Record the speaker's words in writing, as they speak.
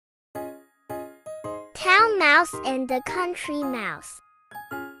Town Mouse and the Country Mouse.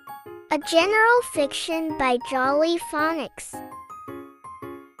 A general fiction by Jolly Phonics.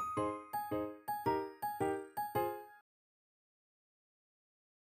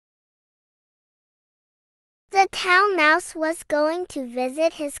 The town mouse was going to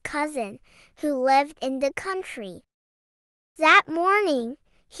visit his cousin, who lived in the country. That morning,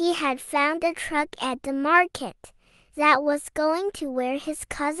 he had found a truck at the market that was going to where his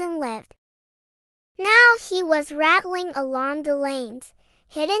cousin lived. Now he was rattling along the lanes,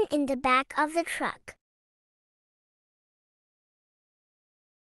 hidden in the back of the truck.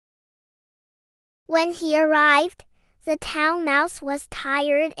 When he arrived, the town mouse was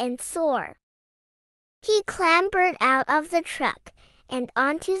tired and sore. He clambered out of the truck and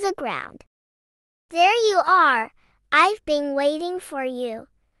onto the ground. "There you are! I've been waiting for you,"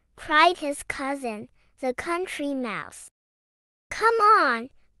 cried his cousin, the country mouse. Come on,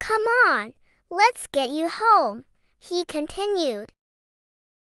 let's get you home," he continued.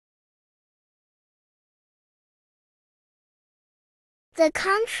 The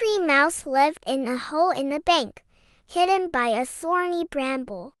country mouse lived in a hole in a bank, hidden by a thorny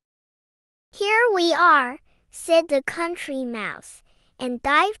bramble. "Here we are," said the country mouse, and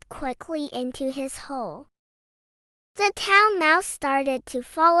dived quickly into his hole. The town mouse started to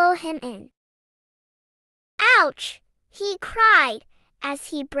follow him in. "Ouch!" he cried, as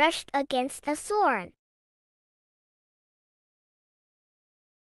he brushed against a thorn.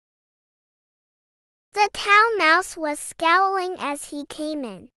 The town mouse was scowling as he came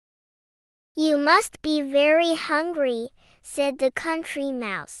in. "You must be very hungry," said the country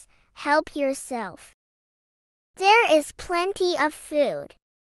mouse. "Help yourself. There is plenty of food."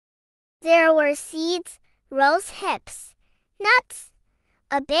 There were seeds, rose hips, nuts,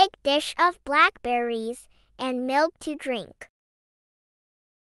 a big dish of blackberries, and milk to drink.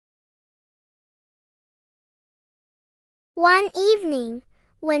 One evening,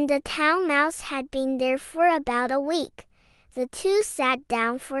 when the town mouse had been there for about a week, the two sat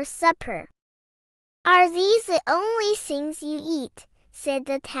down for supper. "Are these the only things you eat?" said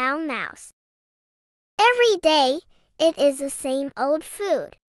the town mouse. "Every day, it is the same old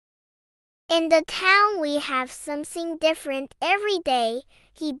food." "In the town we have something different every day,"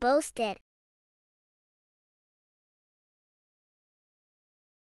 he boasted.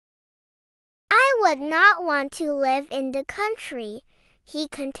 "I would not want to live in the country," he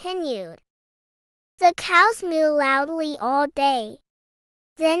continued. "The cows moo loudly all day.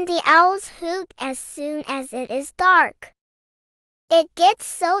 Then the owls hoot as soon as it is dark. It gets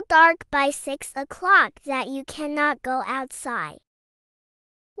so dark by 6 o'clock that you cannot go outside.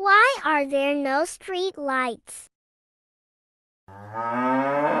 Why are there no street lights?"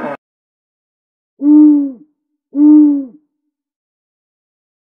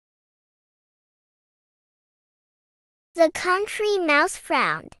 The country mouse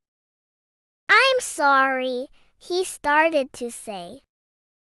frowned. "I'm sorry," he started to say.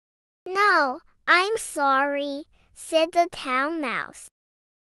 "No, I'm sorry," said the town mouse.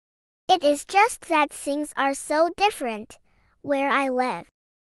 "It is just that things are so different where I live.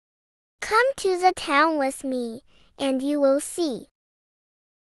 Come to the town with me, and you will see.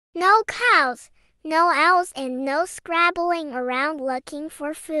 No cows, no owls, and no scrabbling around looking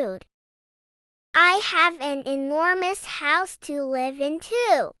for food. I have an enormous house to live in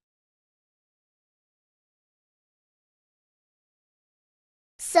too."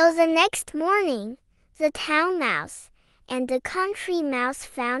 So the next morning, the town mouse and the country mouse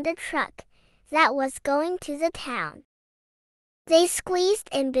found a truck that was going to the town. They squeezed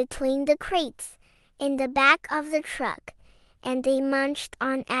in between the crates in the back of the truck, and they munched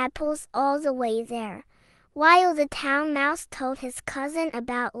on apples all the way there, while the town mouse told his cousin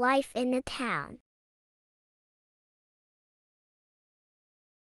about life in the town.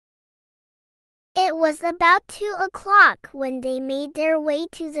 It was about 2 o'clock when they made their way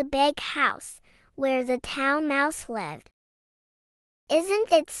to the big house where the town mouse lived.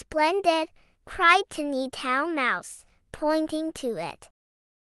 "Isn't it splendid?" cried Tinny Town Mouse, pointing to it.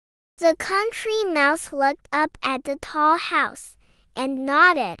 The country mouse looked up at the tall house and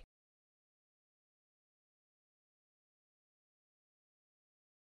nodded.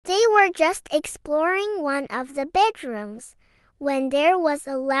 They were just exploring one of the bedrooms when there was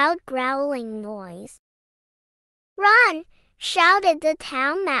a loud growling noise. "Run!" shouted the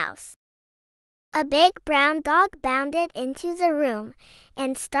town mouse. A big brown dog bounded into the room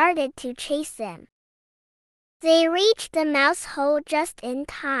and started to chase them. They reached the mouse hole just in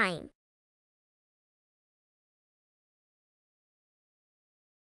time.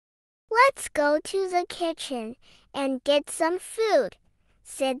 "Let's go to the kitchen and get some food,"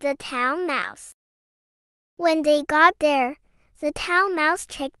 said the town mouse. When they got there, the town mouse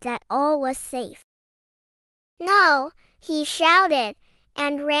checked that all was safe. "No," he shouted,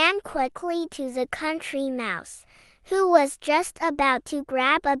 and ran quickly to the country mouse, who was just about to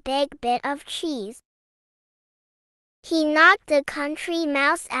grab a big bit of cheese. He knocked the country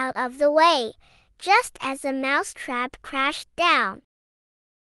mouse out of the way, just as the mousetrap crashed down.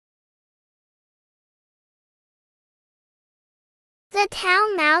 The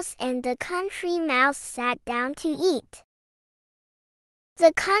town mouse and the country mouse sat down to eat.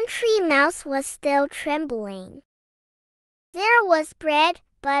 The country mouse was still trembling. There was bread,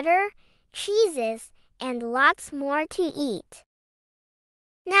 butter, cheeses, and lots more to eat.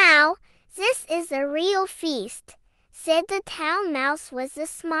 "Now, this is a real feast," said the town mouse with a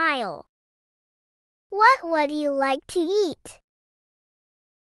smile. "What would you like to eat?"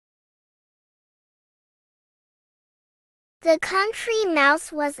 The country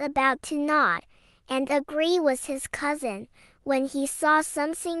mouse was about to nod and agree with his cousin when he saw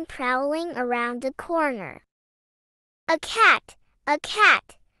something prowling around the corner. "A cat! A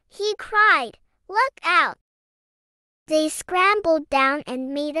cat!" he cried. "Look out!" They scrambled down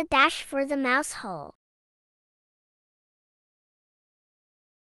and made a dash for the mouse hole.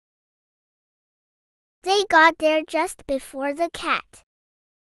 They got there just before the cat.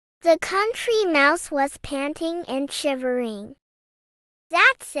 The country mouse was panting and shivering.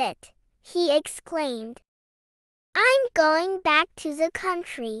 "That's it!" he exclaimed. "I'm going back to the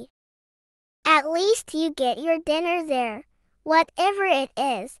country. At least you get your dinner there, whatever it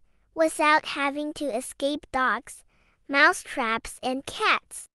is, without having to escape dogs, mousetraps, and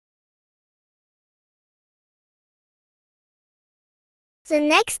cats." The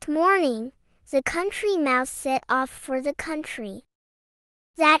next morning, the country mouse set off for the country.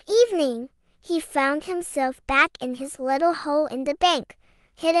 That evening, he found himself back in his little hole in the bank,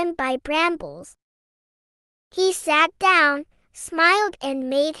 hidden by brambles. He sat down, smiled, and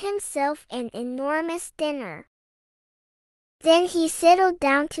made himself an enormous dinner. Then he settled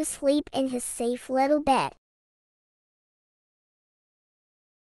down to sleep in his safe little bed.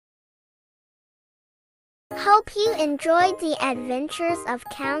 Hope you enjoyed the adventures of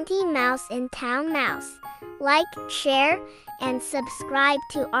County Mouse and Town Mouse. Like, share, and subscribe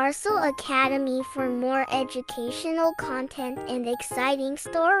to Arso Academy for more educational content and exciting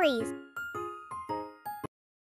stories.